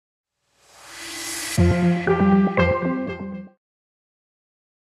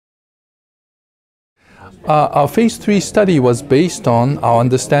Our phase 3 study was based on our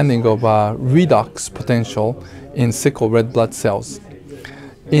understanding of redox potential in sickle red blood cells.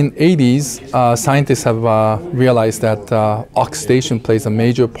 In 80s, scientists have realized that oxidation plays a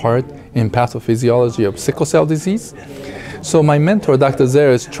major part in pathophysiology of sickle cell disease. So my mentor, Dr.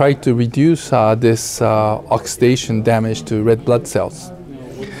 Zeres, tried to reduce this oxidation damage to red blood cells.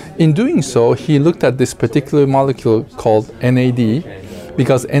 In doing so, he looked at this particular molecule called NAD,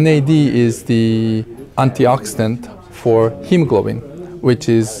 because NAD is the antioxidant for hemoglobin, which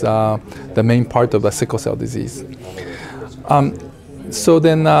is the main part of a sickle cell disease. So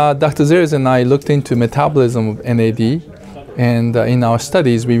then Dr. Zeres and I looked into metabolism of NAD, and in our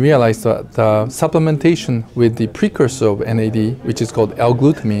studies we realized that supplementation with the precursor of NAD, which is called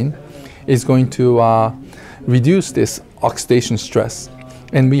L-Glutamine, is going to reduce this oxidation stress.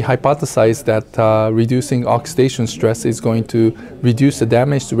 And we hypothesized that reducing oxidation stress is going to reduce the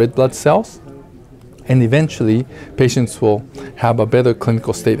damage to red blood cells, and eventually patients will have a better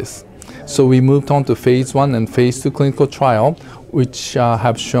clinical status. So we moved on to phase 1 and phase 2 clinical trial, which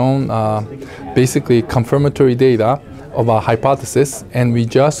have shown basically confirmatory data of our hypothesis, and we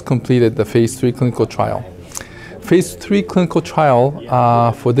just completed the phase 3 clinical trial. Phase 3 clinical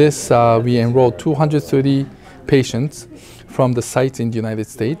trial, for this we enrolled 230 patients from the sites in the United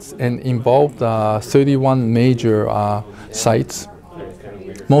States and involved 31 major sites.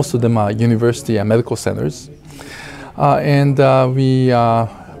 Most of them are university and medical centers. And we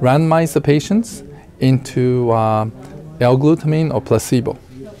randomized the patients into L-Glutamine or placebo.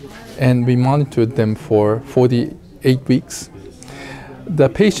 And we monitored them for 48 weeks. The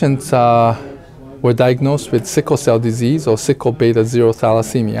patients were diagnosed with sickle cell disease or sickle beta 0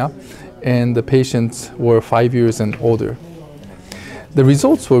 thalassemia, and the patients were 5 years and older. The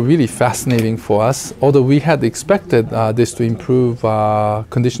results were really fascinating for us. Although we had expected this to improve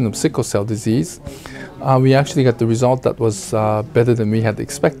condition of sickle cell disease, we actually got the result that was better than we had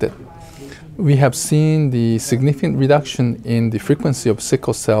expected. We have seen the significant reduction in the frequency of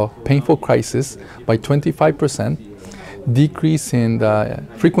sickle cell painful crisis by 25%, decrease in the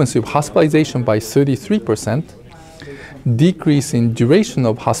frequency of hospitalization by 33%, decrease in duration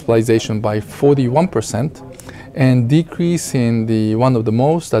of hospitalization by 41%, and decrease in the one of the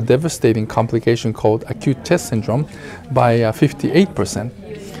most devastating complication called acute chest syndrome by 58%.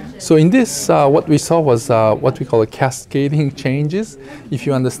 So in this, what we saw was what we call a cascading changes. If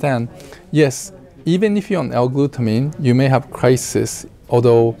you understand, yes, even if you're on L-Glutamine, you may have crisis,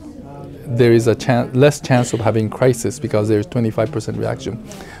 although there is a less chance of having crisis because there's 25% reaction.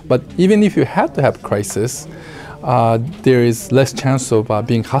 But even if you had to have crisis, there is less chance of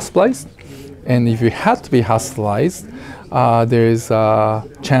being hospitalized. And if you had to be hospitalized, there is a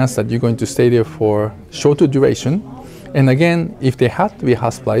chance that you're going to stay there for shorter duration. And again, if they had to be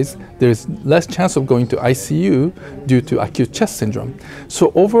hospitalized, there is less chance of going to ICU due to acute chest syndrome.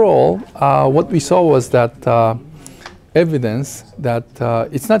 So overall, what we saw was that evidence that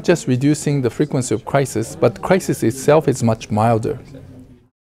it's not just reducing the frequency of crisis, but crisis itself is much milder.